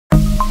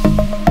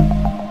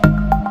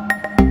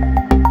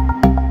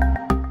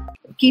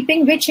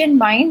Keeping which in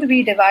mind,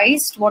 we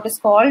devised what is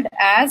called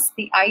as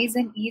the I's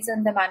and E's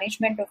in the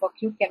management of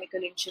acute chemical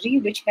injury,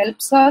 which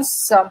helps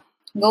us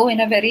go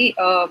in a very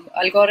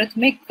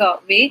algorithmic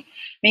way,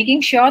 making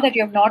sure that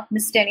you have not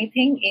missed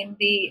anything in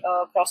the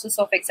process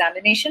of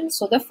examination.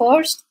 So the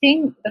first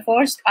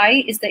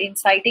I is the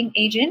inciting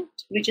agent,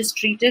 which is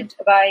treated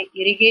by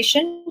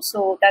irrigation.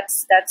 So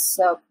that's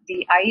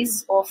the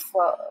I's of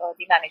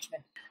the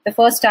management, the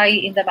first I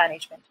in the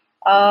management.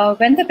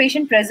 When the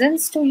patient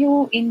presents to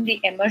you in the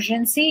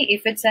emergency,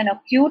 if it's an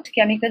acute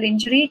chemical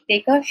injury,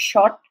 take a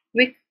short,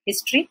 quick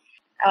history.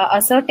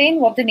 Ascertain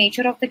what the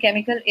nature of the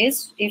chemical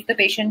is, if the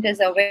patient is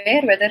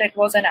aware whether it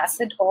was an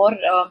acid or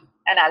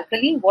an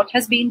alkali, what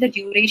has been the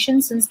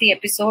duration since the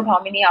episode,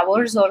 how many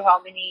hours or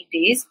how many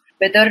days,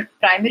 whether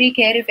primary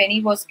care, if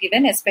any, was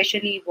given,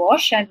 especially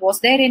wash, and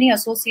was there any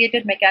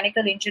associated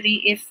mechanical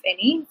injury, if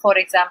any, for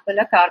example,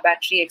 a car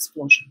battery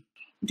explosion.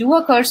 Do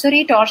a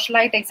cursory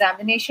torchlight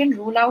examination,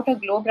 rule out a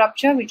globe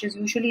rupture, which is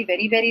usually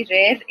very, very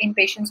rare in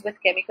patients with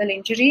chemical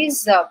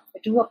injuries.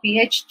 Do a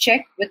pH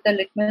check with the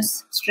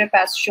litmus strip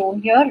as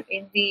shown here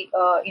in the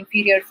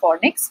inferior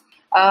fornix,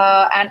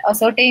 and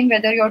ascertain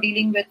whether you're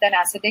dealing with an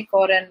acidic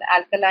or an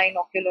alkaline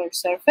ocular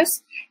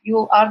surface.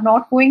 You are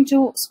not going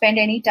to spend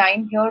any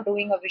time here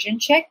doing a vision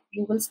check.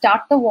 You will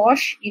start the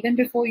wash even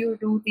before you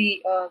do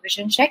the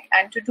vision check,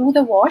 and to do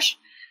the wash,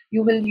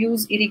 you will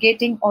use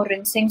irrigating or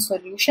rinsing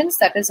solutions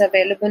that is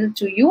available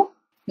to you.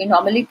 We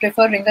normally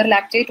prefer ringer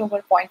lactate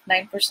over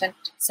 0.9%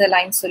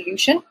 saline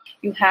solution.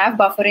 You have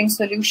buffering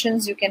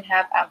solutions. You can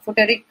have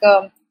amphoteric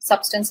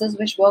substances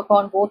which work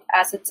on both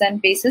acids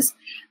and bases.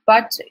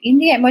 But in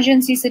the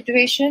emergency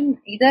situation,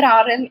 either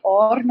RL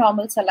or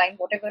normal saline,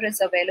 whatever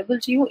is available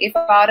to you, if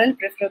RL,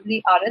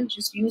 preferably RL,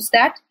 just use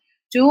that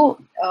to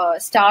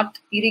start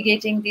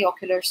irrigating the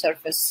ocular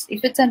surface.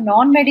 If it's a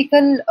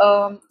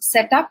non-medical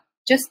setup,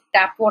 just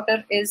tap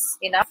water is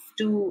enough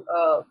to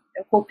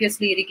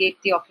copiously irrigate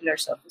the ocular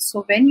surface.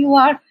 So when you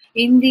are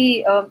in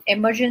the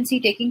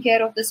emergency taking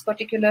care of this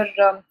particular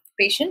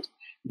patient,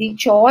 the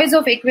choice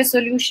of aqueous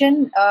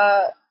solution,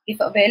 if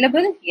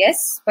available,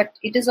 yes, but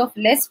it is of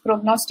less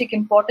prognostic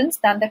importance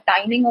than the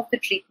timing of the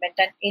treatment,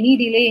 and any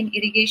delay in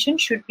irrigation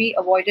should be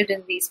avoided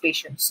in these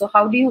patients. So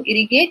how do you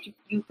irrigate?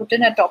 You put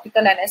in a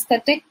topical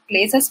anesthetic,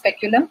 place a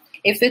speculum.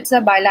 If it's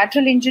a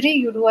bilateral injury,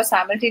 you do a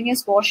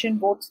simultaneous wash in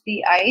both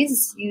the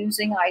eyes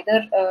using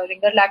either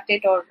ringer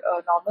lactate or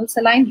normal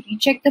saline.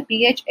 Recheck the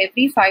pH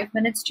every 5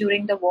 minutes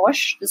during the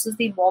wash. This is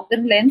the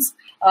Morgan lens,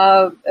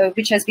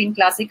 which has been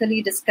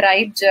classically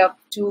described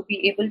to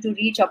be able to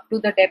reach up to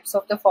the depths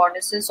of the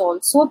fornices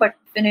also. But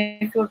even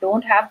if you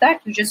don't have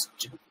that, you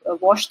just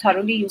wash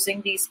thoroughly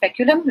using the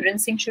speculum.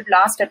 Rinsing should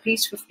last at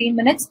least 15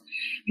 minutes.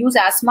 Use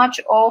as much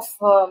of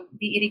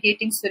the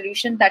irrigating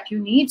solution that you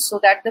need so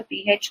that the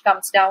pH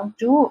comes down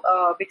to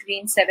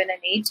between 7 and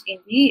 8 in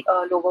the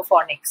lower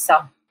fornix.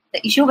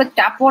 The issue with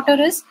tap water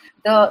is,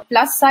 the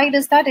plus side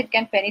is that it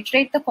can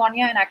penetrate the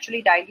cornea and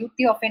actually dilute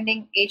the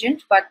offending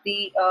agent, but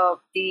the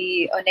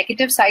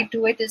negative side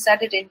to it is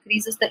that it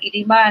increases the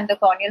edema and the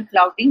corneal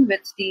clouding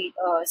with the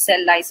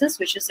cell lysis,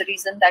 which is the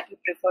reason that you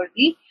prefer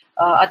the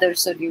other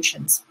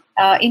solutions.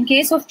 In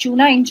case of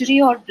tuna injury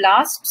or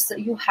blasts,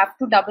 you have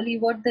to double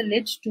evert the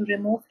lid to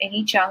remove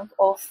any chunk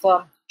of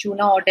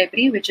tuna or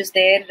debris which is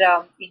there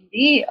in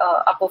the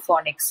upper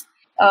fornix.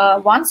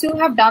 Once you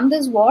have done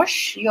this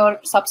wash, your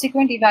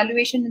subsequent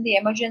evaluation in the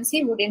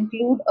emergency would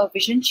include a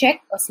vision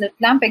check, a slit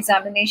lamp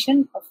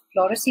examination, a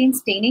fluorescein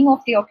staining of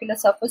the ocular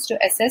surface to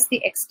assess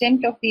the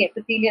extent of the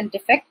epithelial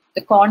defect,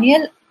 the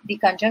corneal, the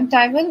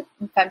conjunctival,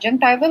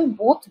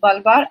 both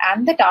bulbar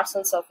and the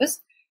tarsal surface.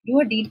 Do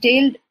a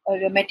detailed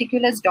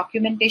meticulous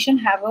documentation,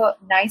 have a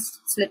nice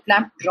slit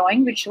lamp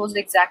drawing which shows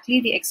exactly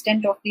the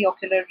extent of the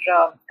ocular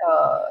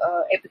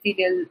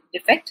epithelial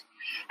defect.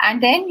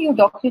 And then you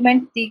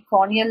document the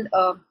corneal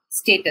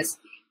status,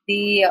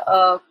 the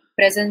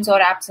presence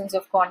or absence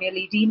of corneal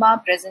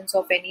edema, presence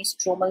of any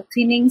stromal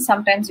thinning.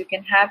 Sometimes you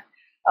can have,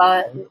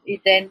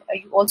 then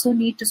you also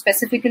need to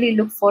specifically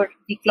look for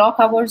the clock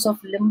hours of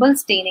limbal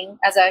staining,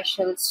 as I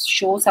shall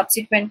show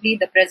subsequently,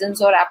 the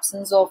presence or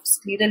absence of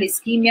scleral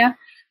ischemia.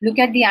 Look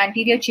at the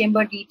anterior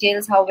chamber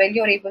details, how well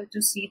you're able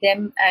to see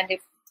them, and if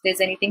there's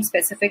anything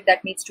specific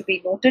that needs to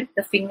be noted.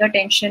 The finger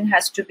tension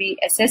has to be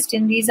assessed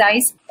in these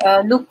eyes.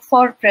 Look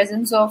for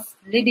presence of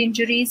lid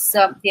injuries,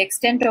 the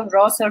extent of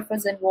raw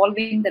surface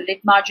involving the lid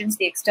margins,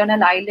 the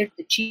external eyelid,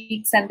 the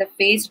cheeks and the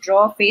face.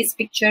 Draw a face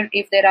picture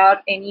if there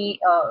are any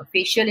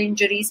facial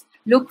injuries.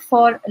 Look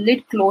for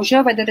lid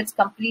closure, whether it's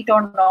complete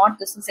or not.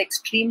 This is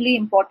extremely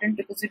important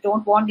because you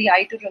don't want the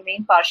eye to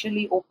remain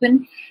partially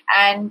open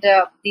and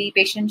the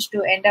patient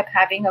to end up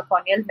having a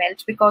corneal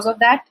melt because of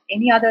that.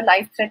 Any other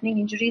life-threatening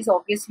injuries,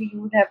 obviously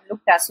you would have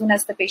looked as soon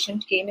as the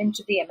patient came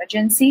into the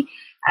emergency,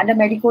 and a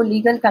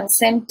medico-legal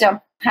consent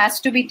has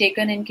to be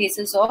taken in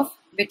cases of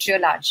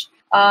vitriolage.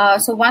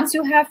 So once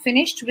you have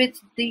finished with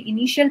the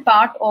initial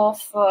part of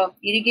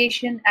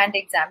irrigation and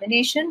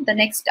examination, the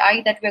next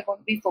eye that we're going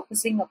to be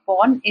focusing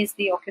upon is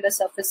the ocular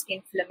surface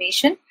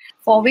inflammation,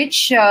 for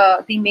which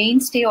the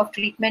mainstay of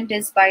treatment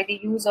is by the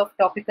use of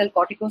topical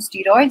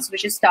corticosteroids,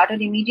 which is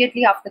started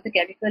immediately after the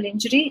chemical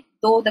injury,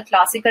 though the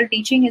classical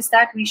teaching is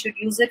that we should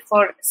use it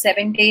for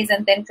 7 days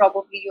and then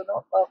probably,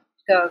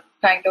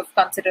 kind of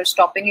consider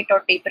stopping it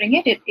or tapering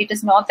it. It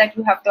is not that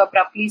you have to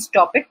abruptly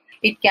stop it.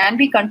 It can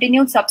be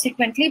continued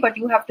subsequently, but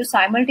you have to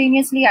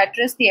simultaneously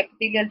address the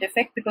epithelial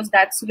defect, because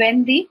that's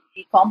when the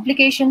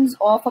complications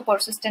of a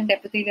persistent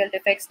epithelial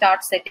defect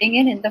start setting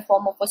in the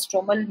form of a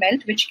stromal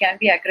melt, which can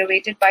be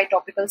aggravated by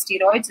topical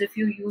steroids if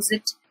you use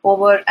it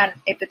over an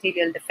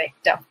epithelial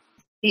defect.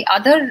 The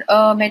other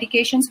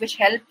medications which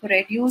help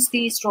reduce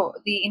the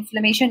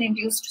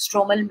inflammation-induced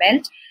stromal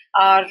melt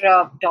are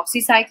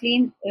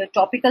doxycycline,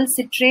 topical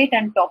citrate,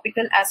 and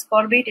topical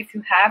ascorbate. If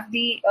you have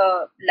the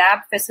lab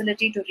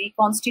facility to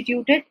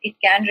reconstitute it, it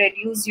can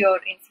reduce your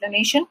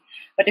inflammation.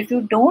 But if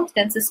you don't,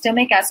 then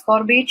systemic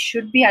ascorbate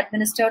should be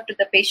administered to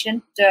the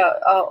patient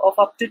of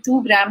up to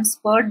 2 grams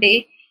per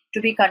day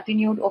to be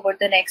continued over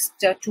the next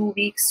 2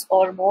 weeks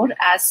or more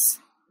as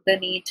the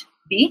need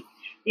be.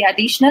 The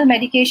additional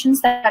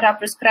medications that are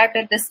prescribed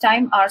at this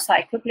time are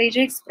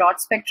cycloplegics,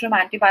 broad-spectrum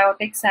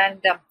antibiotics, and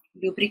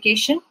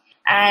lubrication.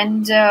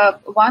 And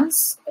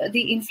once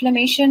the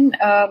inflammation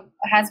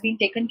has been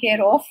taken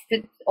care of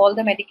with all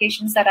the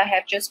medications that I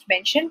have just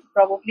mentioned,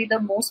 probably the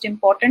most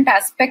important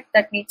aspect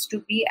that needs to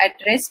be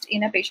addressed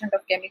in a patient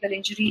of chemical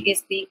injury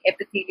is the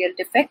epithelial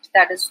defect.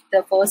 That is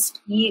the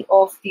first E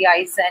of the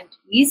eyes and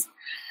E's.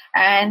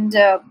 And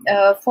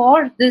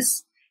for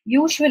this,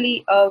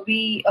 usually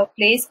we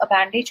place a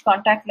bandage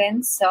contact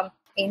lens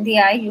in the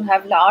eye. You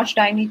have large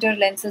diameter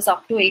lenses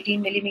up to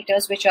 18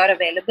 millimeters which are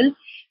available.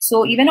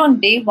 So even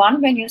on day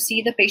 1, when you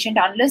see the patient,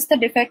 unless the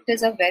defect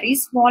is a very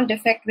small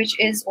defect which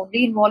is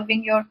only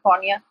involving your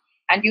cornea,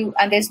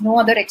 and there's no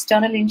other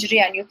external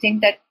injury, and you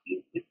think that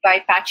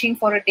by patching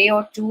for a day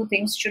or 2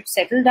 things should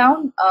settle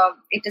down,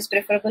 it is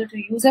preferable to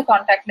use a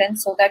contact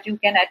lens so that you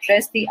can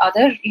address the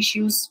other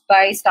issues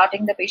by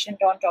starting the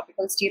patient on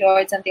topical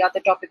steroids and the other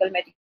topical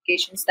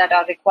medications that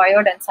are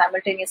required, and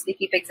simultaneously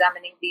keep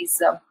examining these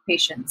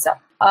patients.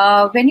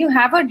 When you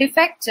have a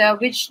defect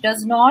which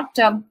does not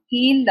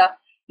heal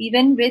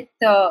even with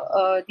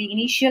the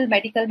initial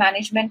medical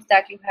management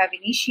that you have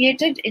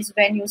initiated, is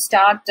when you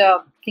start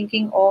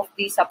thinking of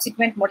the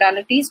subsequent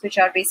modalities, which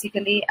are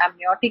basically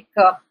amniotic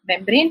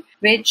membrane,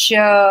 which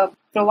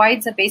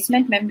provides a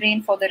basement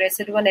membrane for the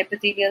residual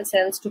epithelial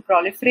cells to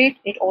proliferate.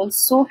 It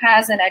also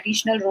has an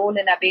additional role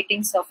in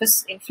abating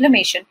surface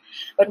inflammation.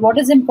 But what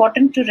is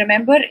important to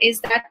remember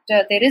is that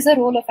there is a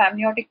role of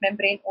amniotic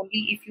membrane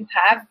only if you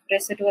have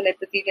residual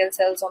epithelial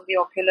cells on the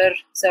ocular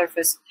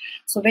surface.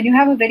 So when you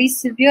have a very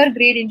severe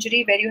grade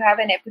injury where you have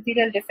an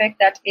epithelial defect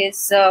that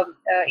is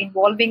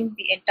involving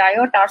the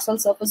entire tarsal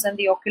surface and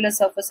the ocular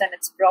surface, and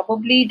it's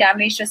probably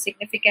damaged a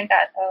significant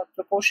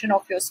proportion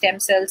of your stem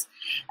cells,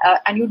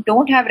 and you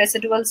don't have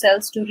residual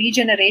cells to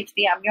regenerate,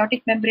 the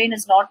amniotic membrane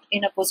is not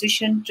in a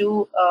position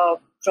to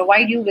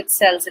provide you with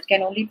cells. It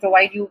can only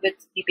provide you with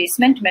the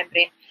basement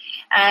membrane.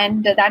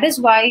 And that is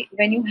why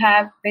when you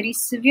have very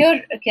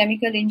severe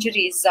chemical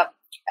injuries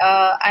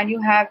and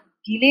you have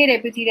delayed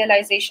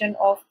epithelialization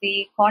of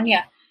the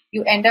cornea,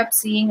 you end up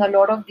seeing a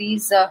lot of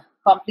these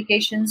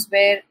complications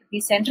where the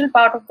central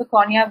part of the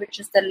cornea, which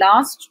is the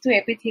last to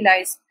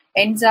epithelialize,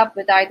 ends up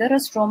with either a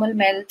stromal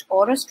melt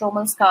or a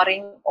stromal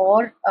scarring,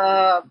 or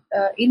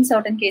in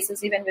certain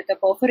cases even with a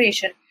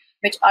perforation,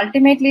 which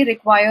ultimately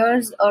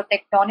requires a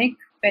tectonic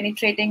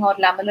penetrating or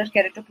lamellar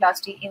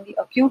keratoplasty in the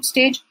acute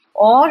stage,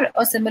 or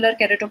a similar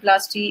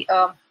keratoplasty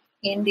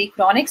in the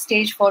chronic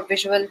stage for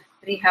visual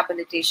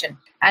rehabilitation.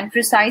 And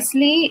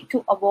precisely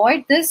to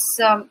avoid this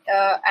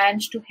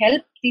and to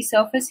help the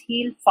surface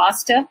heal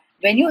faster,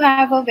 when you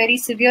have a very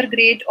severe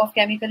grade of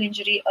chemical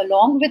injury,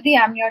 along with the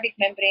amniotic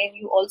membrane,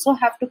 you also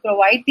have to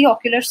provide the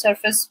ocular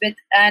surface with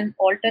an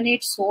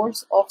alternate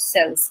source of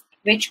cells,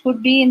 which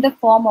could be in the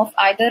form of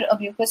either a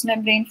mucous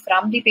membrane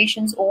from the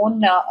patient's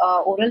own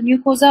oral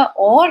mucosa,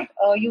 or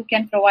you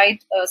can provide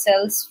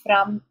cells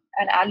from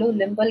an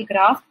allolimbal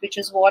graft, which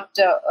is what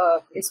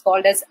is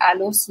called as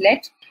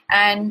allo-slet,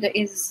 and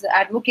is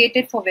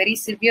advocated for very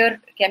severe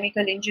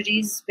chemical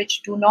injuries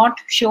which do not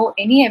show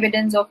any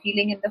evidence of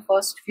healing in the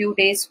first few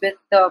days with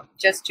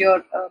just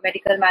your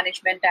medical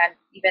management and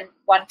even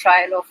one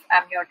trial of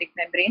amniotic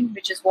membrane,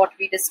 which is what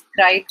we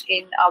described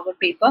in our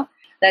paper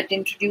that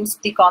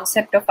introduced the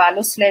concept of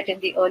allo-slet in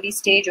the early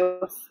stage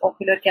of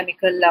ocular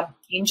chemical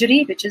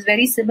injury, which is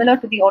very similar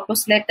to the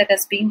autoslet that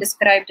has been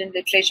described in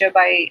literature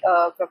by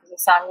Professor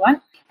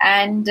Sangwan.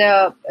 And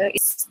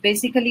it's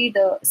basically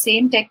the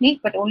same technique,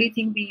 but only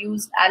thing we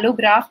use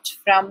allograft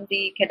from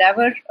the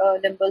cadaver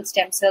limbal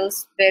stem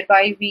cells,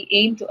 whereby we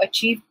aim to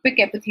achieve quick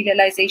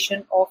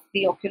epithelialization of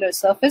the ocular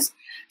surface,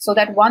 so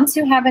that once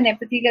you have an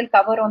epithelial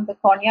cover on the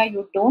cornea,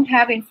 you don't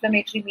have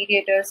inflammatory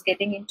mediators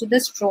getting into the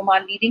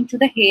stroma, leading to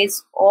the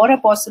haze or a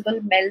possible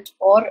melt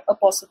or a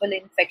possible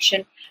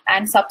infection.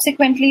 And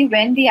subsequently,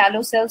 when the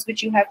allo cells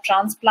which you have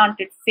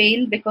transplanted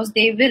fail, because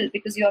they will,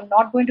 because you're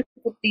not going to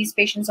put these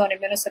patients on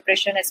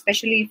immunosuppression,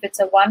 especially if it's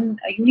a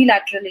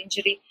unilateral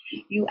injury,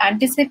 you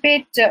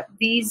anticipate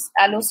these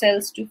allo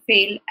cells to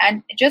fail,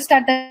 and just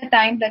at the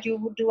time that you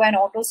would do an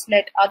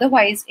autoslet,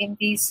 otherwise in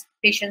these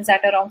patients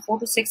at around 4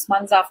 to 6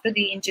 months after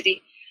the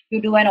injury, you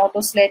do an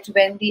autoslet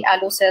when the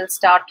allo cells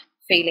start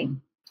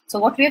failing. So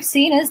what we have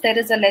seen is there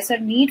is a lesser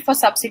need for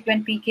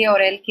subsequent PK or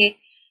LK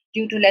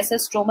due to lesser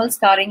stromal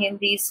scarring in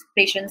these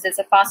patients. There's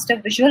a faster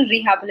visual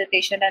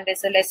rehabilitation, and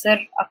there's a lesser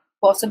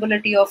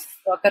possibility of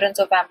occurrence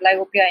of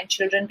amblyopia in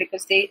children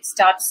because they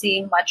start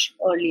seeing much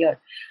earlier.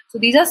 So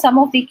these are some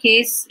of the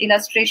case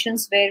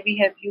illustrations where we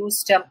have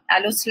used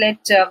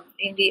alloslet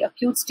in the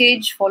acute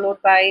stage,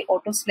 followed by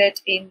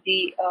autoslet in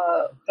the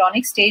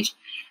chronic stage.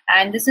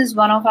 And this is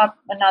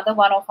another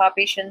one of our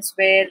patients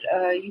where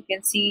you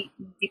can see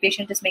the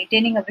patient is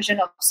maintaining a vision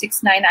of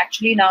 6/9,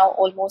 actually now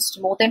almost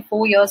more than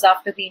 4 years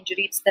after the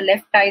injury. It's the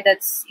left eye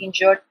that's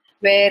injured,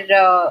 where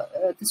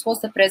this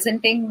was the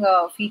presenting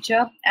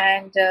feature,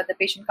 and the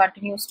patient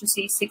continues to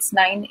see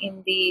 6/9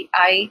 in the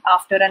eye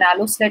after an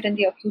alloslet in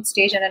the acute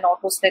stage and an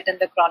autoslet in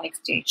the chronic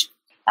stage.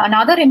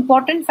 Another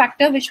important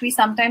factor which we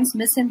sometimes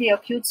miss in the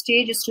acute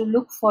stage is to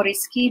look for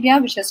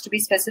ischemia, which has to be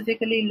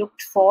specifically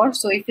looked for.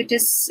 So if it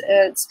is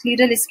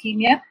scleral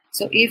ischemia,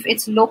 so if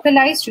it's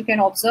localized, you can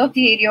observe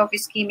the area of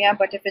ischemia,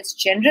 but if it's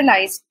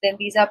generalized, then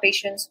these are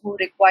patients who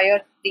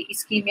require the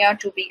ischemia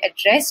to be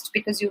addressed,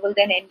 because you will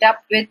then end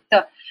up with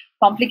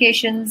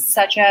complications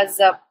such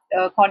as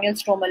corneal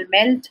stromal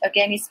melt.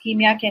 Again,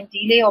 ischemia can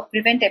delay or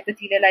prevent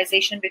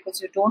epithelialization because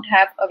you don't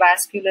have a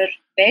vascular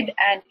bed,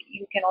 and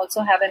you can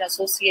also have an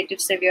associative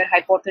severe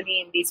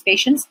hypotony in these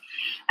patients.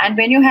 And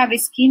when you have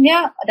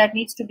ischemia that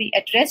needs to be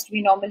addressed,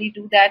 we normally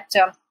do that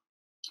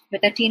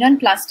with a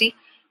tenonplasty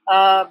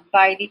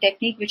by the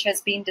technique which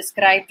has been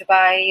described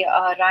by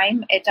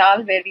Rime et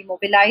al., where we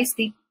mobilize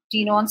the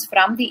tenons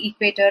from the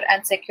equator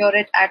and secure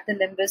it at the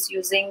limbus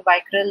using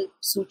vicryl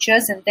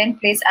sutures, and then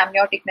place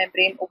amniotic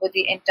membrane over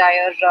the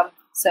entire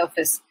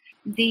surface.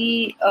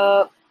 The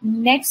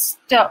next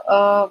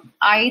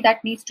eye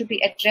that needs to be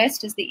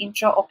addressed is the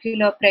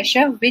intraocular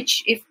pressure,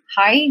 which if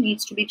high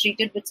needs to be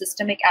treated with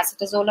systemic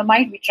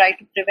acetazolamide. We try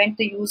to prevent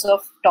the use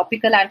of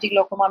topical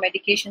anti-glaucoma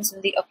medications in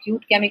the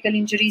acute chemical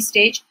injury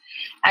stage.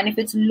 And if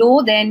it's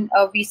low, then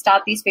we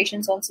start these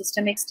patients on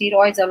systemic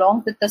steroids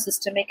along with the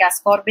systemic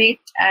ascorbate,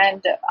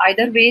 and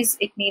either ways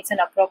it needs an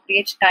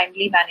appropriate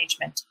timely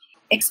management.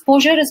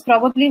 Exposure is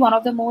probably one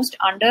of the most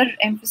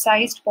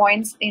underemphasized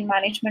points in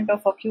management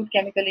of acute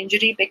chemical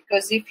injury,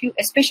 because if you,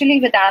 especially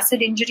with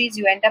acid injuries,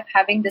 you end up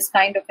having this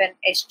kind of an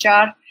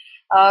eschar,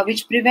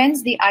 which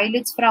prevents the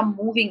eyelids from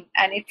moving,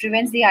 and it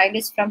prevents the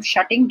eyelids from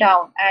shutting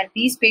down. And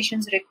these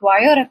patients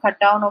require a cut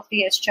down of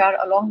the eschar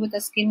along with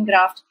a skin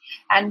graft.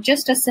 And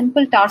just a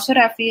simple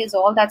tarsorrhaphy is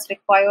all that's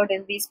required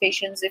in these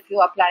patients if you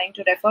are planning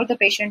to refer the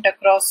patient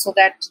across, so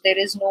that there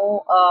is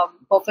no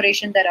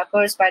perforation that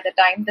occurs by the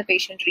time the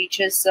patient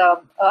reaches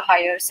a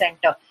higher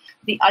center.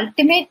 The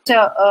ultimate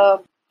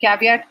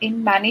caveat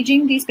in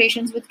managing these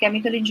patients with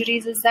chemical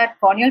injuries is that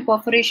corneal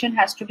perforation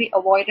has to be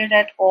avoided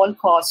at all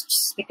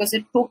costs, because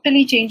it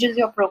totally changes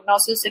your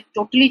prognosis, it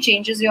totally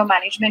changes your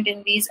management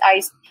in these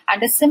eyes.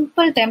 And a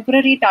simple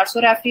temporary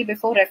tarsorrhaphy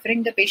before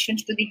referring the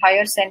patient to the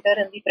higher center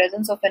in the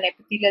presence of an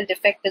epithelial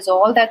defect is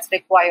all that's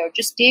required.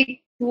 Just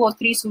take 2 or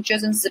 3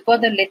 sutures and zipper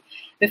the lid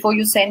before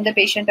you send the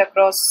patient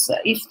across,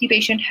 if the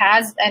patient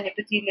has an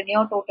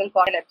linear total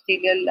corneal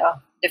epithelial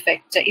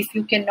defect, if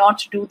you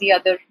cannot do the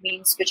other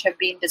means which have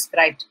been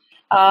described.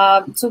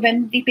 So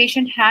when the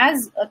patient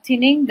has a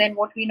thinning, then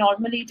what we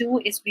normally do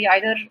is we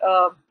either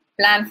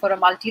plan for a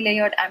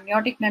multi-layered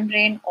amniotic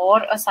membrane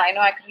or a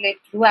cyanoacrylate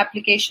glue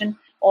application,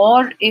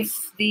 or if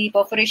the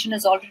perforation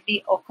has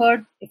already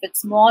occurred, if it's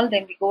small,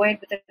 then we go ahead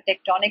with a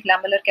tectonic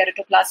lamellar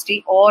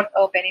keratoplasty or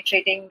a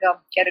penetrating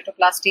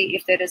keratoplasty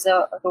if there is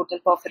a total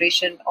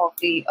perforation of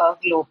the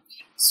globe.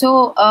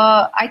 So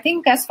I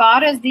think as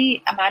far as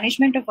the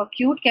management of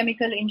acute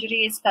chemical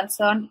injury is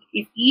concerned,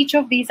 if each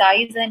of these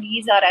I's and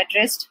E's are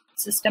addressed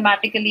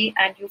systematically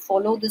and you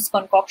follow this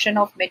concoction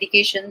of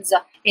medications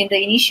in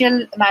the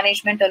initial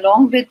management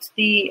along with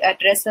the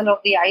addressal of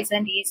the I's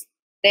and E's,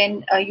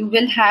 then you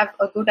will have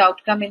a good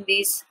outcome in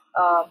these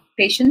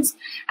patients.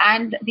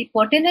 And the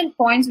pertinent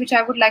points which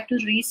I would like to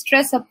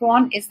re-stress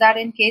upon is that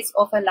in case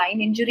of a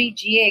line injury,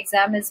 GA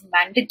exam is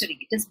mandatory.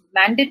 It is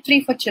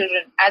mandatory for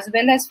children as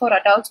well as for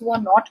adults who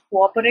are not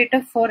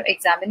cooperative for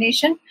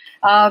examination,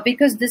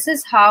 because this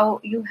is how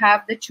you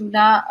have the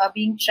tuna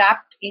being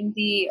trapped in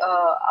the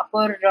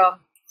upper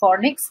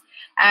fornix,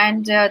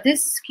 and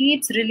this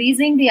keeps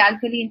releasing the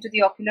alkali into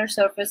the ocular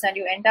surface, and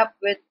you end up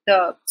with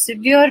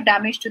severe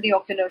damage to the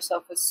ocular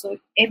surface. So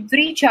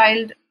every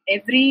child,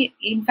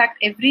 in fact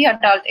every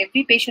adult,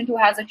 every patient who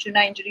has a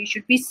Chuna injury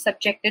should be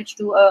subjected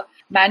to a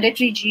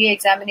mandatory GA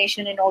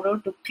examination in order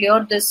to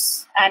clear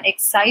this and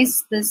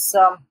excise this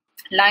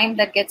lime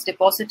that gets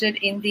deposited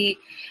in the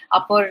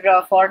upper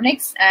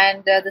fornix.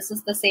 And this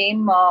is the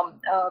same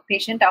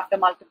patient after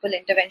multiple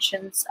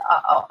interventions,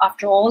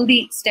 after all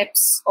the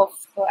steps of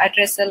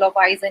addressal of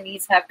eyes and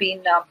knees have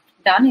been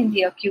done in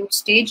the acute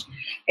stage.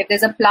 If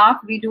there's a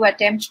plaque, we do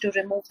attempt to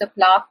remove the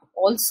plaque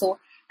also.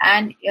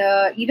 And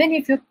even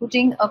if you're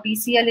putting a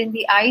PCL in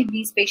the eye,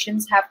 these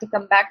patients have to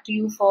come back to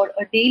you for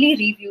a daily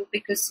review,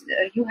 because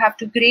you have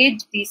to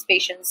grade these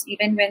patients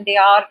even when they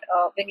are,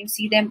 when you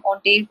see them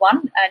on day one.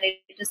 And it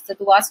is the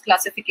DUAS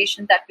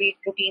classification that we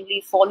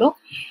routinely follow,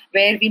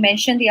 where we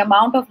mention the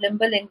amount of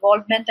limbal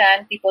involvement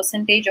and the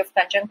percentage of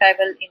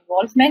conjunctival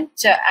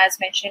involvement. As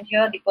mentioned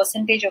here, the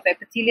percentage of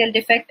epithelial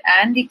defect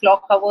and the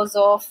clock hours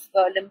of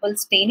limbal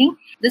staining.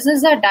 This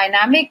is a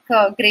dynamic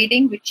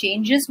grading which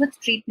changes with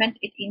treatment.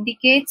 It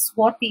indicates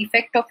what the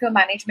effect of your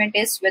management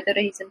is, whether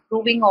it is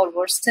improving or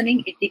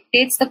worsening. It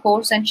dictates the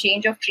course and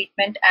change of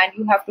treatment, and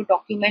you have to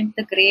document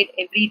the grade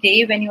every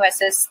day when you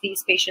assess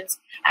these patients.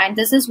 And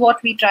this is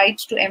what we tried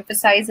to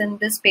emphasize in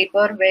this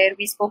paper, where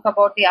we spoke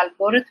about the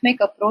algorithmic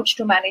approach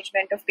to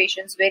management of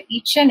patients, where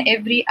each and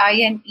every I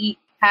and E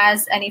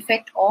has an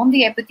effect on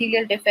the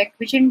epithelial defect,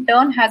 which in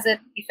turn has an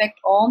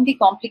effect on the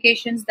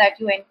complications that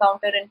you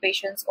encounter in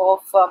patients of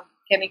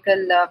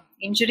chemical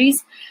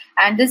injuries.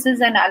 And this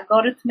is an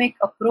algorithmic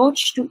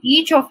approach to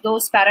each of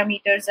those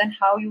parameters, and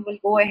how you will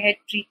go ahead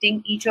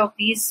treating each of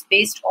these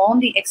based on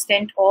the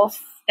extent of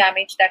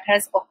damage that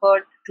has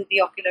occurred to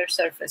the ocular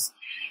surface.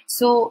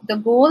 So the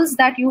goals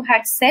that you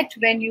had set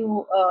when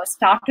you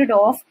started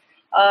off,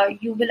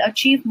 you will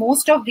achieve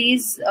most of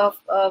these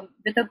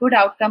with a good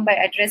outcome by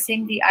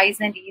addressing the eyes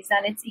and E's.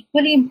 And it's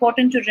equally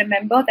important to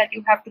remember that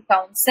you have to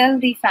counsel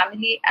the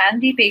family and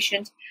the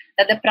patient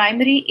that the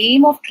primary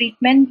aim of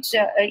treatment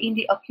in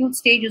the acute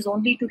stage is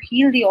only to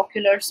heal the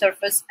ocular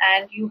surface,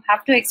 and you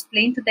have to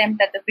explain to them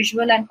that the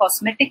visual and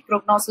cosmetic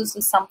prognosis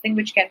is something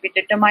which can be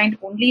determined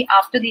only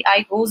after the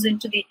eye goes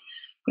into the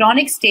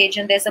chronic stage,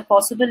 and there's a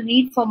possible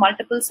need for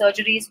multiple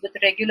surgeries with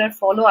regular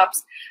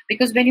follow-ups.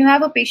 Because when you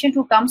have a patient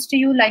who comes to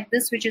you like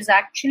this, which is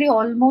actually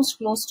almost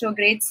close to a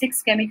grade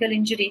 6 chemical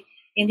injury,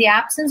 in the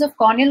absence of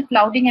corneal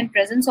clouding and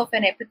presence of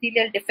an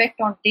epithelial defect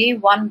on day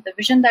one, the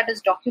vision that is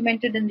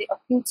documented in the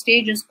acute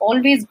stage is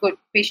always good.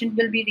 Patient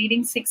will be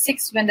reading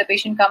 6/6 when the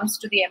patient comes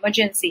to the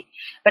emergency,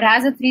 but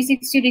has a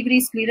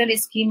 360-degree scleral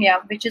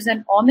ischemia, which is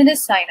an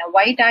ominous sign. A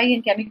white eye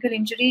in chemical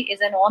injury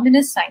is an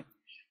ominous sign.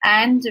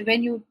 And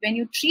when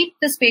you treat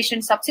this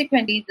patient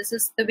subsequently, this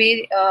is the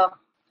way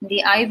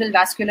the eye will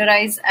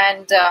vascularize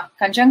and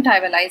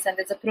conjunctivalize, and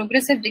there's a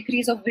progressive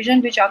decrease of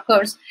vision which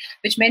occurs,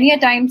 which many a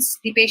times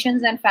the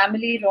patients and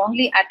family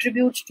wrongly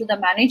attribute to the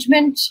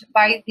management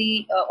by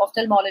the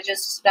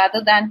ophthalmologist rather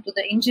than to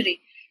the injury.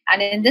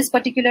 And in this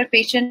particular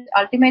patient,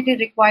 ultimately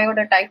required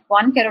a type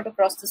 1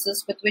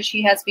 keratoprosthesis, with which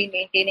he has been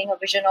maintaining a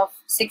vision of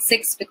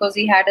 6/6 because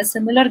he had a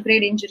similar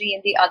grade injury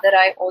in the other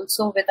eye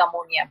also with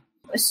ammonia.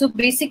 So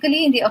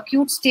basically, in the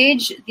acute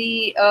stage,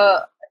 the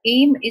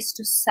aim is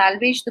to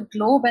salvage the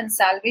globe and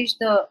salvage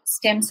the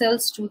stem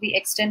cells to the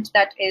extent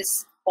that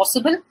is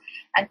possible.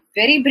 And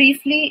very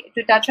briefly,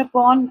 to touch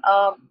upon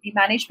the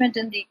management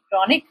in the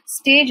chronic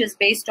stage is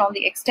based on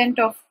the extent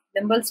of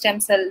limbal stem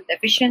cell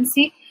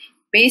deficiency.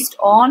 Based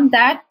on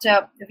that,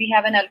 we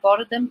have an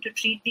algorithm to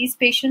treat these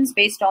patients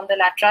based on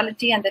the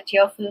laterality and the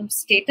tear film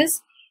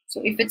status. So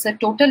if it's a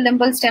total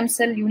limbal stem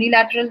cell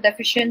unilateral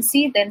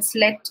deficiency, then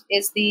SLET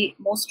is the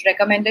most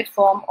recommended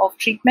form of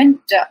treatment.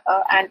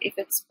 And if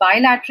it's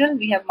bilateral,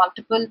 we have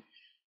multiple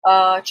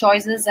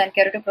choices and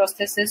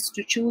keratoprosthesis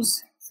to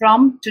choose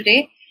from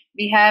today.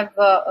 We have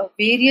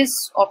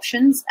various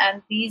options,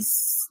 and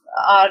these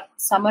are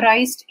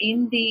summarized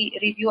in the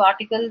review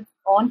article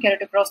on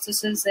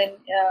keratoprosthesis in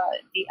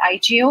the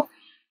IGO,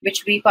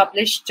 which we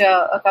published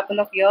a couple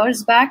of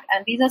years back.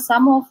 And these are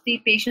some of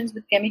the patients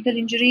with chemical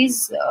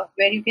injuries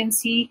where you can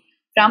see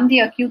from the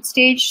acute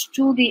stage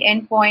to the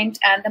end point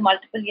and the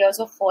multiple years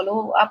of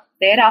follow-up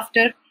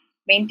thereafter,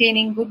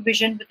 maintaining good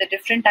vision with the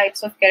different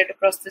types of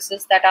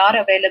keratoprosthesis that are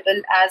available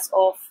as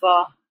of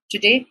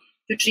today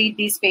to treat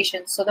these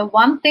patients. So the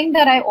one thing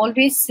that I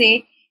always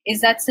say is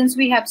that since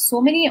we have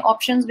so many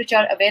options which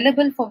are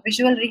available for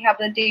visual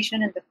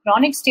rehabilitation in the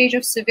chronic stage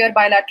of severe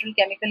bilateral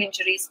chemical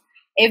injuries,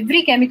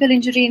 every chemical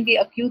injury in the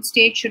acute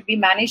stage should be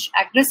managed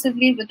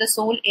aggressively with the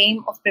sole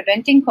aim of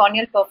preventing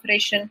corneal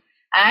perforation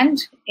and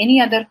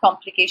any other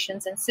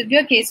complications. And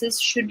severe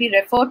cases should be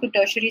referred to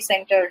tertiary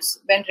centers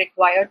when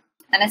required.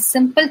 And a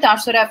simple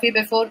tarsorrhaphy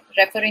before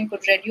referring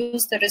could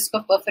reduce the risk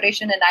of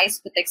perforation in eyes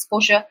with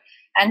exposure.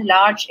 and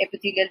large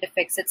epithelial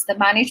defects. It's the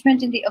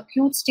management in the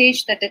acute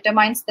stage that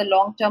determines the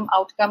long-term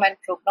outcome and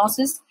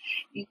prognosis.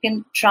 You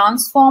can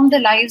transform the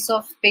lives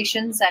of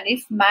patients, and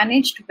if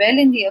managed well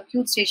in the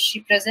acute stage,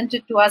 she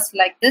presented to us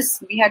like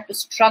this. We had to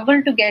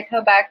struggle to get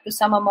her back to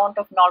some amount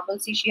of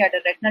normalcy. She had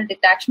a retinal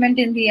detachment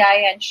in the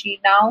eye, and she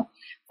now,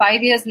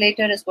 5 years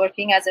later, is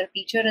working as a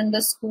teacher in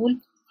the school.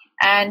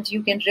 And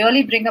you can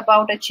really bring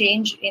about a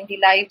change in the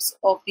lives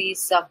of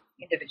these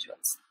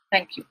individuals.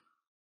 Thank you.